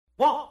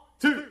1,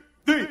 2,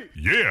 3.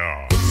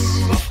 Yeah!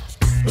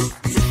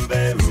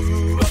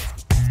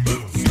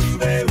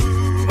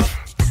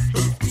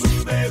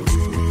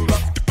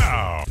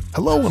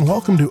 Hello and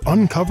welcome to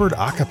Uncovered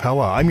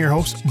Acapella. I'm your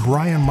host,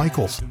 Brian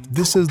Michaels.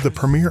 This is the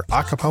premier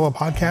acapella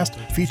podcast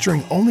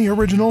featuring only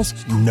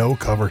originals, no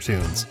cover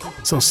tunes.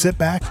 So sit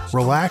back,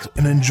 relax,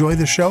 and enjoy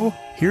the show.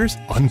 Here's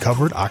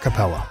Uncovered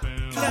Acapella.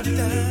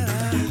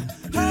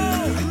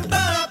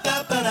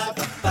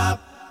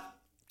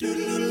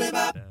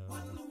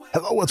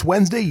 Hello, it's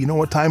Wednesday. You know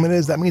what time it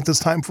is. That means it's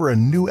time for a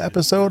new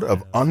episode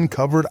of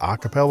Uncovered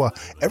Acapella.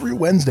 Every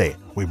Wednesday,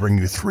 we bring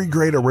you 3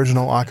 great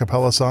original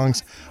acapella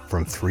songs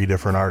from 3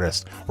 different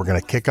artists. We're going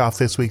to kick off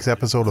this week's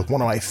episode with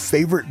one of my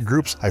favorite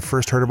groups. I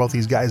first heard about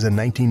these guys in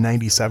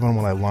 1997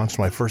 when I launched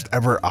my first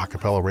ever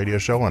acapella radio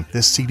show, and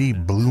this CD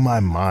blew my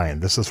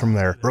mind. This is from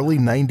their early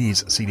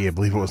 90s CD. I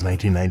believe it was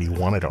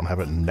 1991. I don't have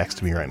it next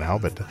to me right now,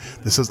 but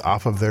this is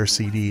off of their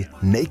CD,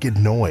 Naked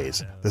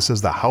Noise. This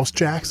is the House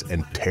Jacks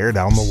and Tear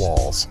Down the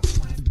Walls.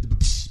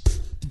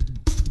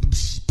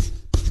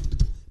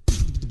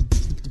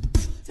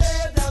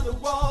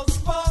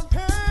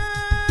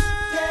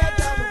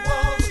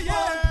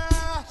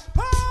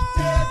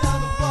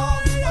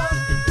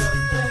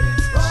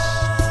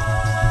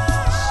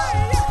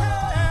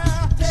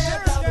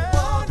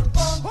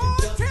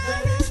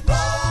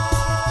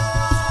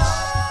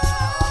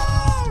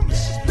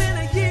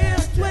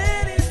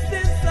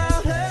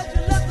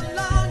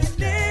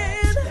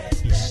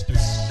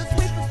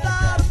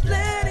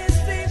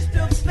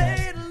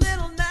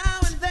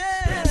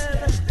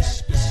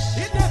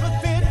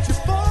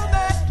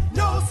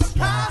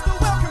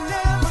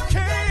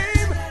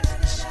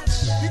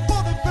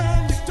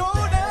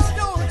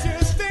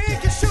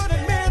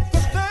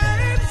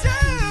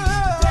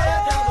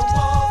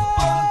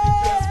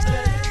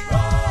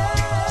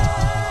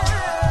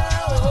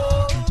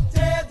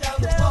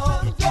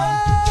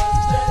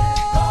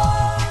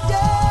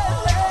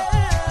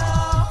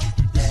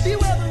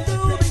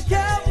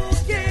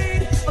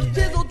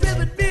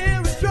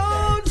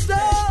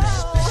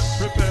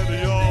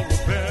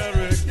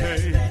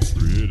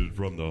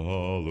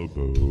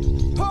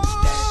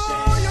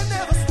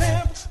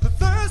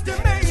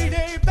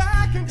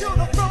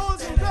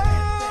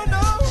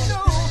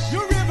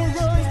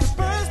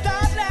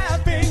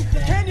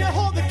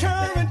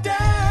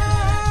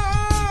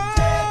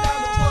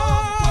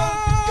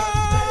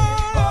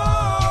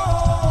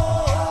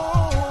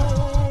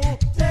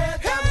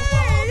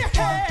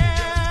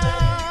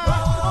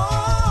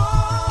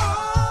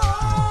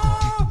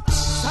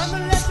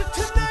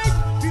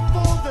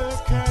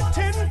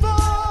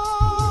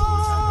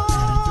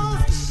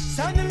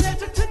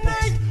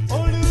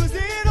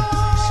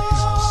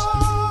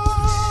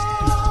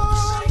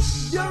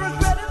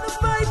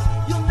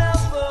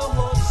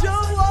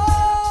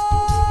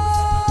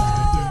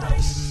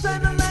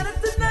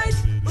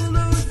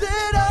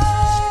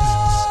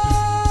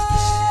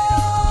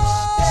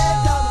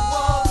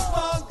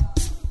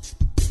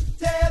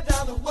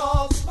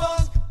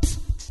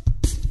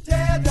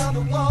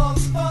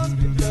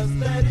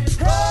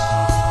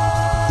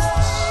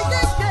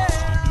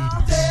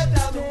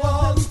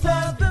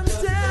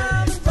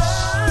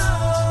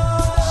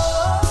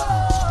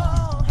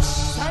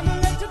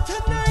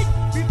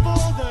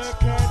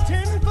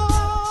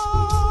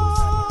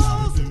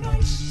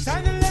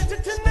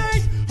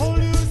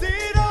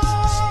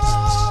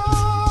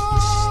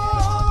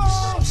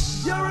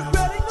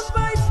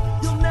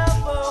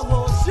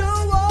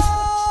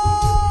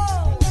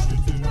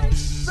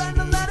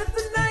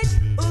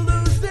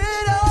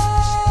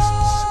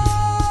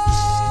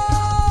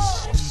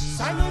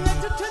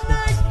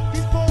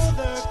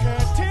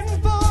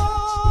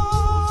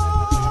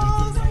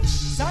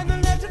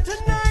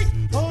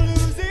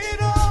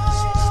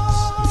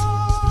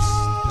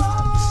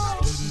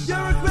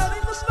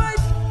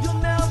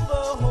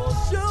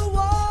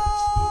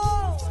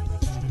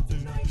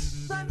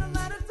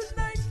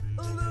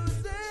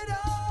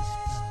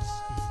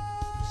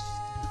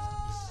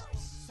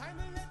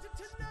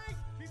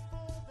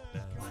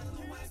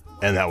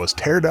 And that was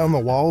Tear Down the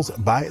Walls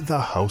by the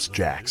House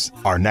Jacks.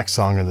 Our next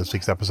song in this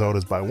week's episode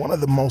is by one of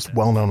the most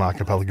well-known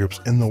acapella groups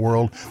in the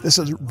world. This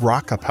is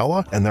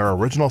Cappella and their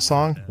original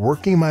song,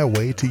 Working My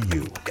Way to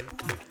You.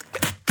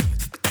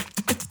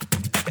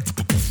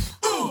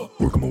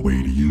 Working my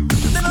way to you.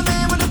 Then a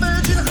man with a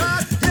virgin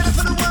heart, headed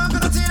for the world,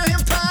 gonna tear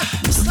him apart.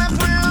 Slap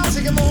around,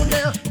 take him on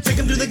down, take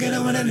him to the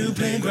ghetto on a new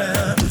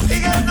playground.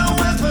 He got no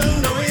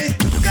weapon, no he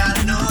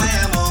got no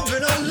ammo,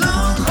 been a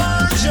long,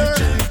 hard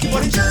journey,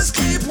 but he just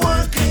keep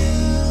working.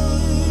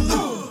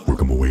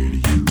 Working my way to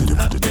you.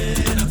 I've been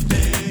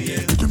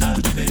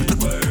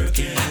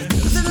working.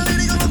 Then a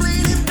lady gonna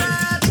bleed him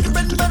dry, take a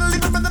bread and butter,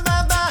 leave him by the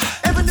bye-bye.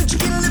 Every day you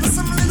get a little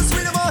something, a little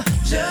sweeter, boy,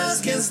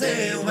 just can't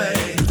stay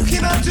away.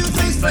 Keep out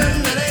two-faced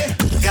friend,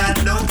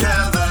 got no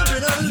cover,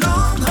 been a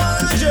long,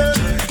 hard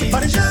journey,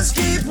 but he just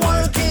keep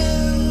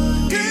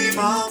working, keep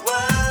on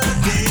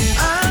working.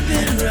 I've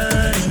been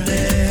running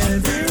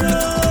every road.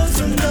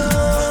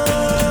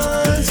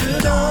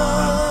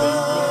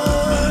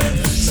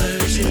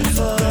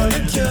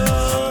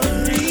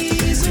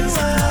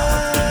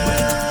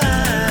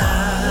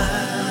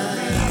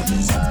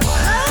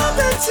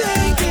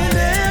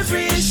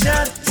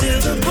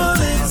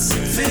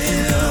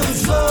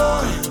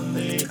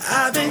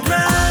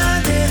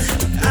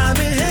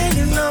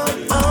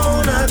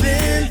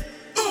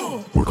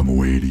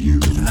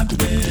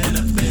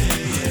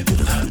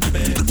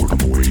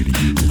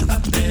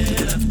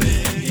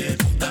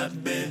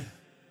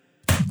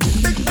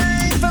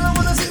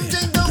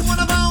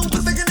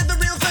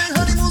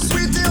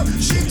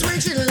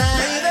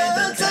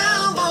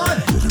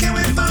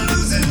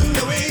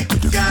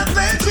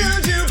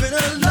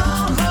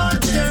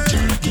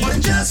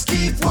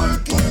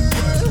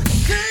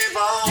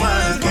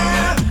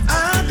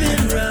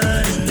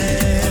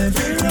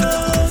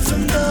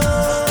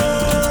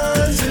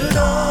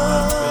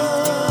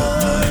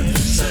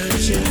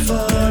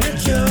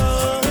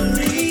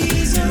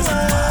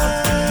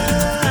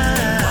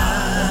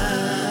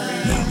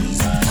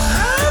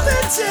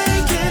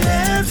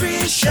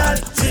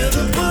 hot till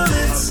the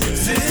bullets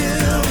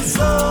fill the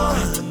floor.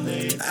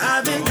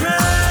 I've been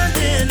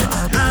grinding,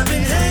 I've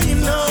been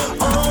hanging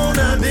on,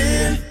 I've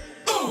been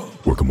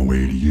working my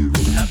way to you.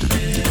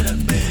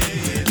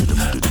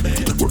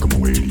 Working my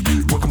way to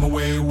you. Working my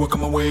way,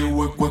 working my way,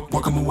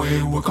 working my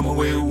way, working my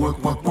way,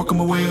 working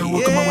my way,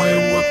 working my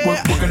way,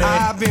 working.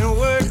 I've been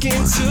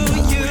working to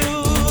you.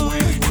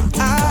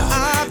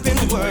 I've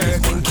been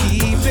working,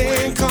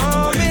 keeping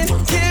calm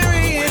and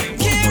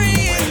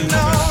carrying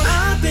on.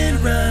 I've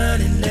been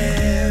running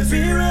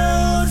every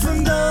road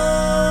from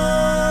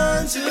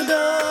dawn to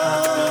dawn,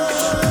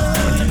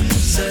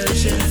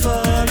 searching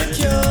for a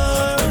cure,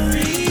 a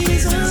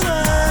reason why.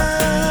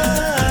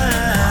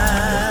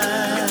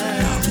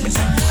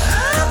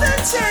 I've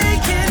been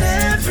taking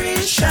every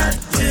shot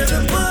till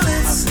the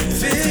bullets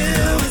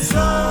fill the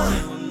floor.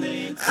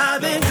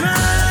 I've been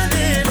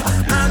grinding,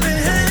 I've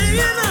been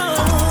hanging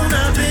on,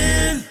 I've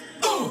been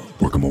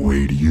working my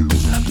way to you.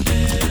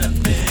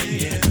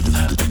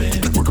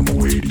 Working my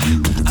way to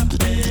you.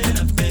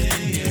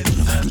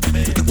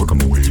 Working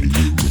my way to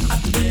you.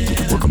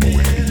 Working my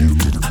way to you.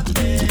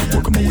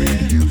 Working my way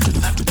to you.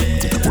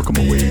 Working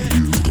my way to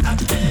you.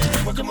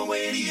 working my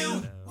way to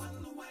you.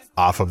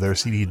 Off of their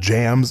CD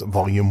Jams,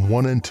 Volume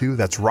 1 and 2,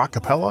 that's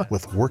Cappella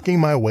with Working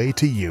My Way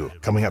to You.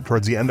 Coming up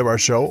towards the end of our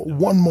show,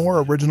 one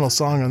more original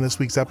song on this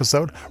week's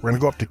episode. We're going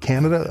to go up to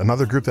Canada,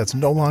 another group that's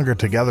no longer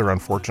together,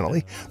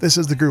 unfortunately. This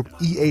is the group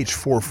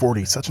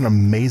EH440. Such an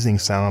amazing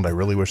sound. I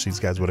really wish these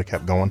guys would have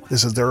kept going.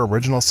 This is their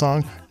original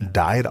song,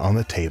 Died on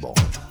the Table.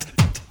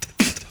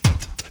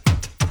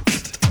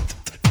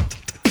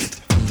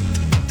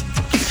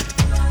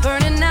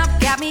 Burning up,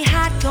 got me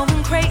hot,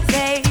 going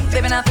crazy.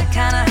 Living out the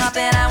kind of hot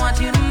that I want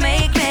you to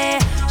make me.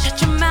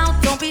 Shut your mouth,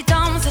 don't be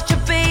dumb, such a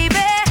baby.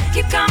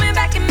 Keep coming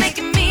back and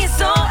making me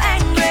so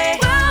angry.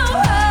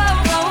 Whoa, whoa,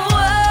 whoa,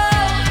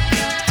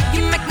 whoa.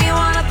 You make me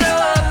wanna throw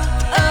up.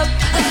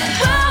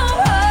 Whoa,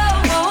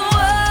 whoa, whoa,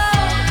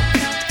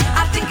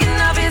 whoa. I think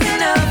enough is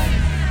enough.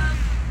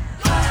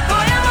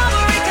 Boy, I'm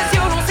over it 'cause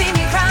you don't see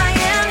me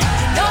crying.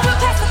 No, we're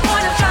past the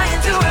point of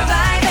trying to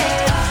revive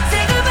it.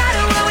 Say goodbye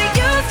to what we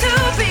used to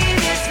be.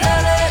 This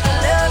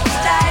love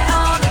died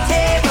on the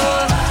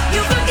table.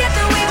 You forget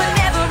that we were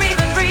never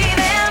even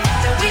breathing.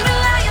 That we were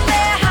lying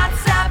there, hot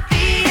stop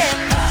beating.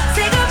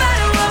 Say goodbye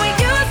to what we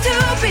used to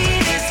be.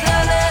 This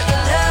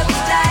love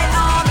died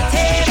on the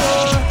table.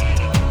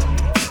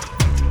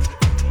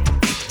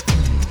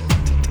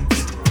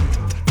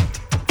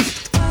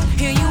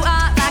 Here you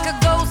are, like a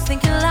ghost,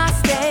 thinking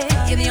lost it.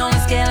 You're the only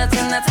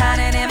skeleton that's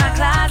hiding in my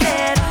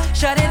closet.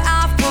 Shut it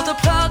off, pull the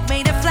plug,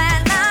 made a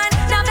flat line.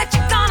 Now that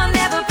you're gone, I've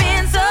never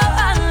been so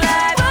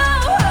alive.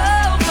 Whoa,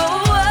 whoa, whoa,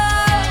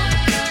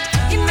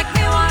 whoa. You make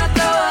me wanna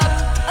throw up.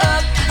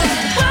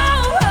 Whoa,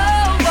 whoa,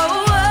 whoa,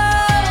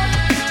 whoa.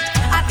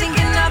 I think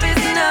enough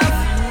is enough.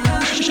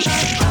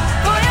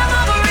 Boy, I'm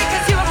over it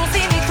 'cause you don't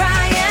see me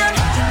crying.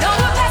 You know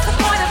we're past the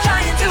point of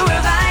trying to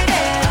revive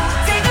it.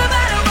 Say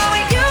goodbye to what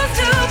we used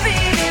to be.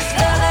 This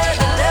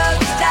love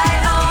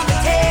died on the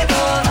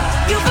table.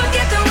 You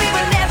forget that we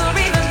were never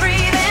even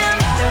breathing.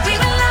 That we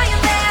were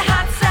lying there,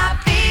 hot stop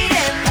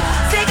beating.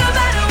 Say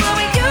goodbye to what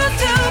we used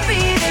to be.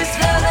 This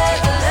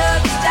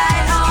love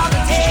died on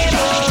the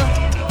table.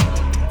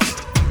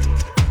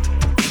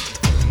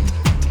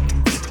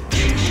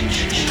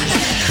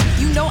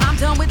 You know I'm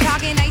done with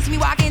talking. Now you see me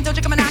walking, don't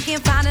you come and knocking.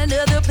 Find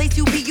another place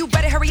to be. You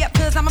better hurry up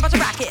 'cause I'm about to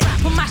rock it.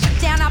 Put my shit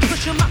down, I'll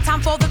push 'em up.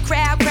 Time for the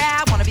crowd.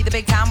 Wanna be the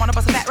big time, wanna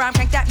bust a fat rhyme.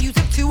 Crank that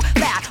music too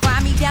loud.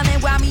 Wind me down, then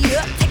wind me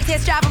up. Take a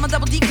test drive, I'm a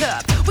double D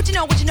cup. What you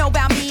know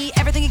about me?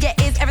 Everything you get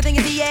is everything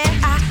in the air.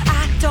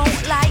 I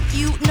don't like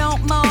you no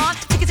more.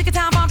 Take a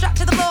time bomb, drop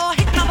to the floor.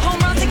 Hitting all the home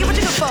runs, take it what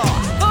you good for.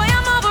 Boy,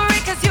 I'm over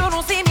it 'cause you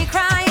don't see me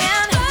crying.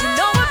 You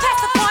know we're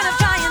past the point of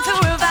trying to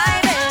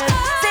revive it.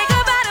 Say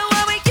goodbye to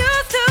what we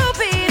used to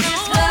be.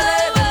 This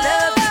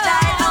love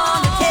died on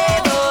the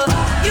table.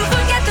 You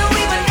forget that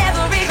we were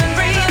never even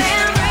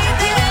breathing.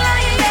 We were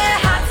lying there,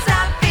 hot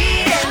stop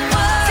beating.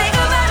 Say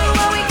goodbye to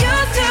what we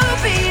used to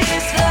be.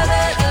 This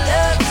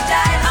love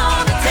died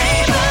on the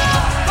table.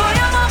 Boy,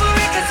 I'm over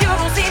it 'cause you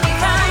don't see me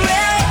crying.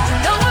 You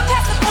know we're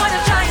past the point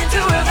of trying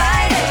to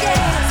revive it.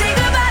 Say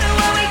goodbye to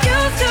what we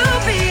used to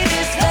be.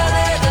 This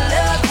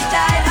love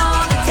died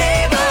on the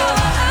table.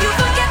 You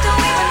forget that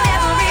we were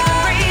never even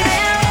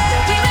breathing.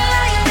 That we were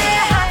lying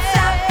there, hot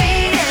stop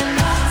beating.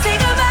 Say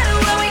goodbye to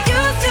what we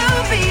used to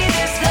be.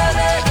 This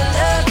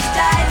love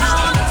died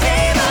on the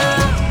table.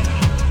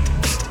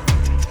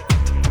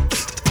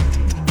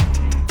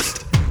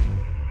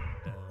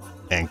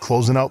 And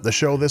closing out the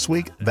show this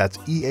week, that's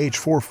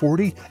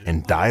EH440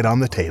 and Died on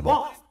the Table.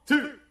 1,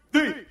 2,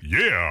 3,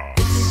 yeah.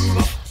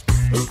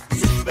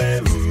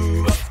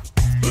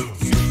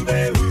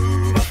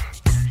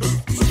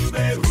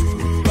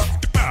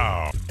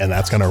 And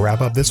that's going to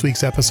wrap up this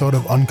week's episode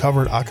of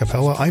Uncovered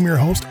Acapella. I'm your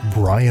host,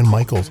 Brian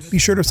Michaels. Be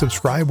sure to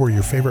subscribe where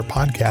your favorite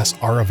podcasts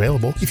are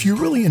available. If you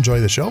really enjoy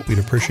the show, we'd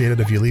appreciate it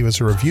if you leave us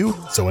a review.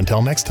 So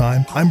until next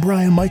time, I'm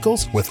Brian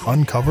Michaels with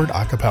Uncovered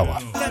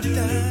Acapella.